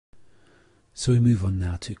So we move on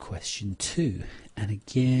now to question 2, and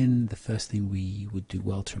again the first thing we would do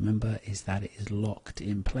well to remember is that it is locked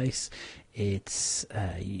in place. It's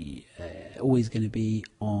always going to be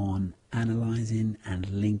on analyzing and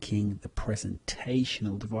linking the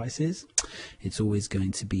presentational devices. It's always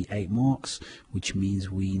going to be 8 marks, which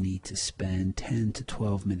means we need to spend 10 to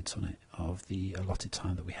 12 minutes on it of the allotted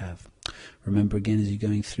time that we have. Remember again as you're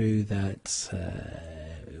going through that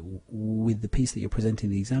with the piece that you're presenting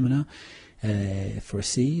the examiner, for a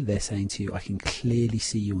C, they're saying to you, I can clearly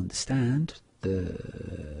see you understand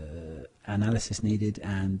the analysis needed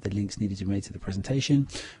and the links needed to be made to the presentation.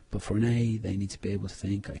 But for an A, they need to be able to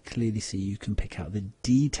think, I clearly see you can pick out the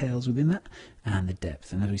details within that and the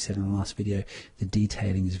depth. And as we said in the last video, the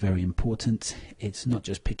detailing is very important. It's not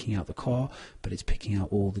just picking out the car, but it's picking out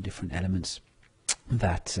all the different elements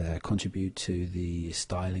that contribute to the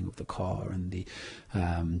styling of the car and the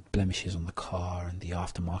blemishes on the car and the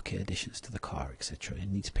aftermarket additions to the car, etc. You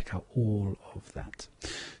need to pick out all of that.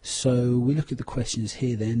 So we look at the questions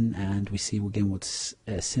here then, and we see again what's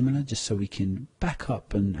similar, just so we can back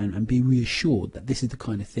up and be reassured that this is the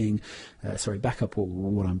kind of thing, back up what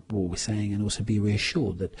we're saying, and also be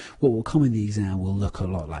reassured that what will come in the exam will look a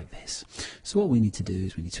lot like this. So what we need to do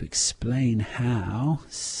is we need to explain how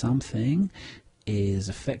something is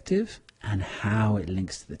effective and how it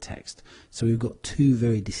links to the text. So we've got 2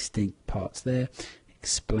 very distinct parts there.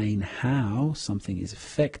 Explain how something is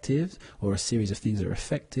effective, or a series of things that are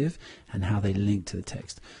effective, and how they link to the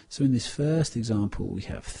text. So in this first example we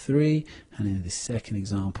have 3, and in this second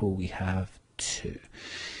example we have 2.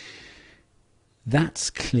 That's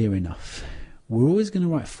clear enough. We're always going to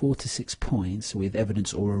write 4 to 6 points with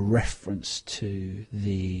evidence or a reference to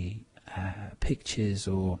the pictures,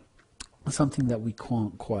 or something that we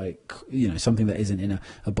can't quite, something that isn't in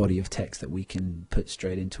a body of text that we can put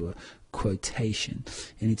straight into a quotation.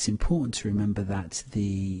 And it's important to remember that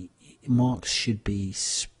the marks should be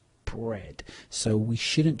spread. So we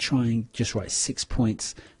shouldn't try and just write 6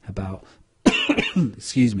 points about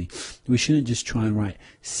excuse me, we shouldn't just try and write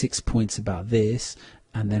 6 points about this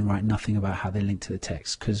and then write nothing about how they link to the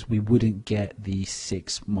text, because we wouldn't get the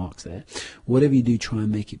 6 marks there. Whatever you do, try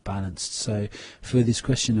and make it balanced. So for this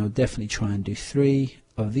question, I'll definitely try and do 3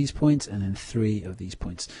 of these points and then 3 of these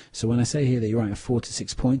points. So when I say here that you're writing 4 to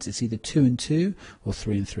 6 points, it's either 2 and 2 or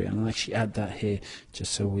 3 and 3. And I'll actually add that here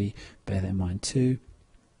just so we bear that in mind. 2,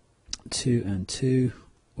 2 and 2,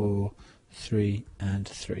 or 3 and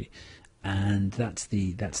 3. And that's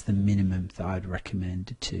the minimum that I'd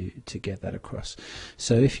recommend to get that across.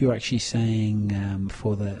 So if you're actually saying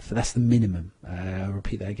that's the minimum, I'll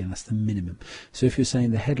repeat that again, that's the minimum. So if you're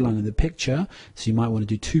saying the headline and the picture, so you might want to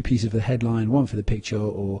do 2 pieces of the headline, 1 for the picture,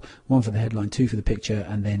 or 1 for the headline, 2 for the picture,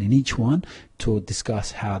 and then in each one to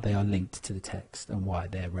discuss how they are linked to the text and why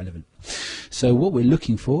they're relevant. So what we're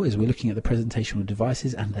looking for is we're looking at the presentational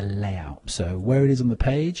devices and the layout. So where it is on the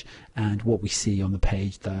page and what we see on the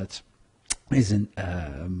page that isn't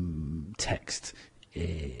text.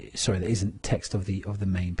 That isn't text of the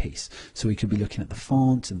main piece. So we could be looking at the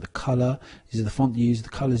font and the color. These are the font used, the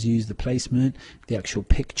colors used, the placement, the actual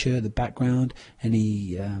picture, the background,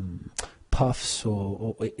 any puffs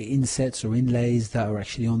or insets or inlays that are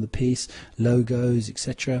actually on the piece, logos,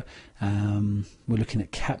 etc. We're looking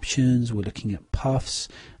at captions, we're looking at puffs.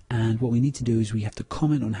 And what we need to do is we have to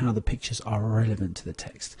comment on how the pictures are relevant to the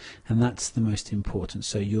text, and that's the most important.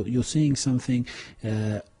 So you're seeing something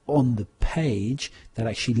on the page that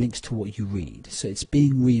actually links to what you read. So it's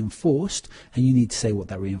being reinforced, and you need to say what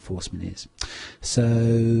that reinforcement is. So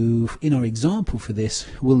in our example for this,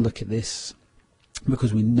 we'll look at this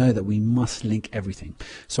because we know that we must link everything.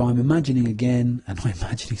 So I'm imagining again, I'm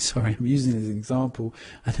using as an example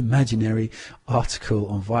an imaginary article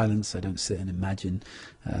on violence. I don't sit and imagine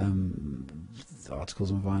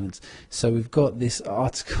articles on violence. So we've got this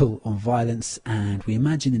article on violence, and we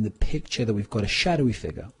imagine in the picture that we've got a shadowy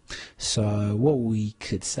figure. So what we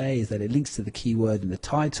could say is that it links to the keyword in the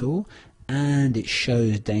title, and it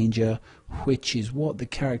shows danger, which is what the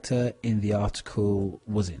character in the article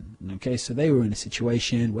was in. Okay, so they were in a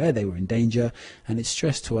situation where they were in danger, and it's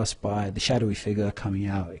stressed to us by the shadowy figure coming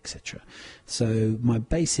out, etc. So my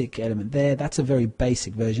basic element there, that's a very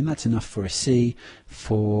basic version. That's enough for a C.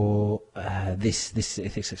 For this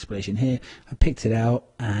ethics explanation here, I picked it out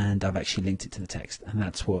and I've actually linked it to the text, and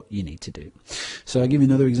that's what you need to do. So I'll give you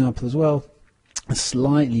another example as well.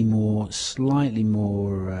 Slightly more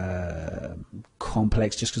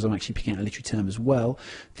complex, just because I'm actually picking out a literary term as well.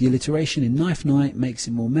 The alliteration in knife night makes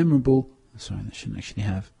it more memorable. Sorry, that shouldn't actually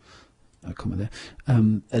have a comma there.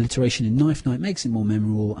 Alliteration in knife night makes it more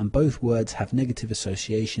memorable, and both words have negative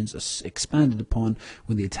associations expanded upon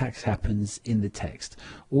when the attack happens in the text.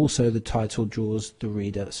 Also, the title draws the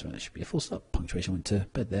reader. Sorry, that should be a full stop. Punctuation went to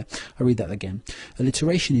bed there. I'll read that again.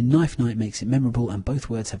 Alliteration in knife night makes it memorable, and both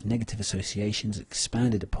words have negative associations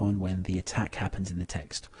expanded upon when the attack happens in the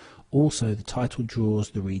text. Also, the title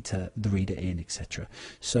draws the reader in, etc.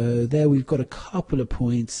 So there we've got a couple of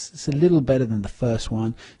points. It's a little better than the first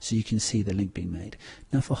one, so you can see the link being made.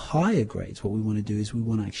 Now, for higher grades, what we want to do is we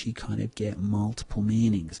want to actually kind of get multiple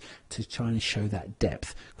meanings to try and show that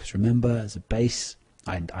depth. Because remember, as a base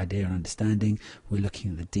idea and understanding, we're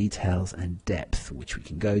looking at the details and depth, which we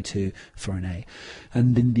can go to for an A.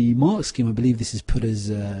 And in the mark scheme, I believe this is put as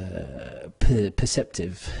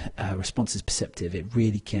perceptive, response is perceptive. It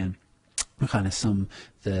really can kind of sum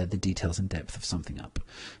the details and depth of something up.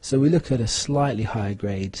 So we look at a slightly higher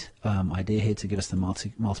grade idea here to give us the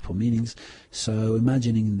multiple meanings. So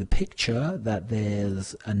imagining in the picture that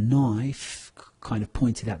there's a knife kind of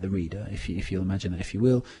pointed at the reader, if you'll imagine that, if you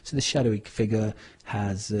will. So the shadowy figure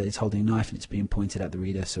has it's holding a knife and it's being pointed at the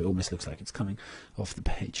reader, so it almost looks like it's coming off the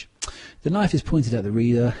page. The knife is pointed at the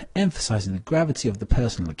reader, emphasizing the gravity of the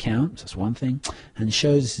personal account. That's one thing, and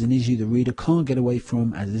shows this is an issue the reader can't get away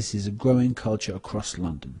from, as this is a growing culture across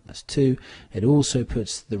London. That's two. It also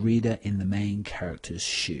puts the reader in the main character's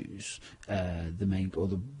shoes, the main or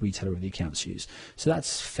the retailer of the account's shoes. So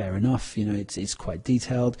that's fair enough. You know, it's quite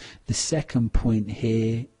detailed. The second point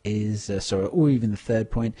here is or even the third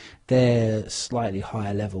point, they're slightly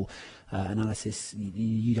higher level analysis.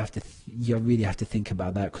 You really have to think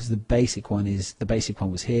about that, because the basic one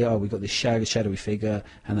was here. Oh, we've got this shadowy figure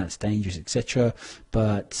and that's dangerous, etc.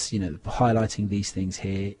 But you know, highlighting these things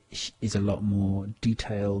here is a lot more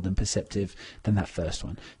detailed and perceptive than that first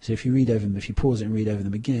one. So if you read over them, if you pause it and read over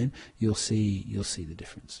them again, you'll see the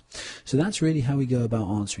difference. So that's really how we go about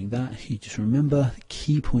answering that. You just remember the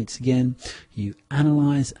key points again. You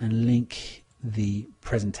analyze and link the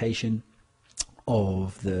presentation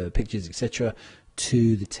of the pictures, etc.,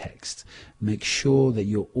 to the text. Make sure that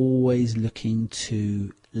you're always looking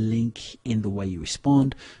to link in the way you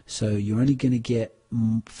respond. So you're only going to get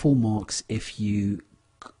full marks if you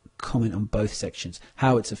comment on both sections,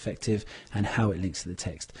 how it's effective and how it links to the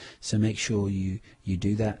text. So make sure you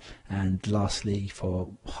do that. And lastly, for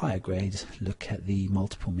higher grades, look at the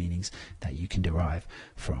multiple meanings that you can derive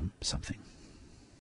from something.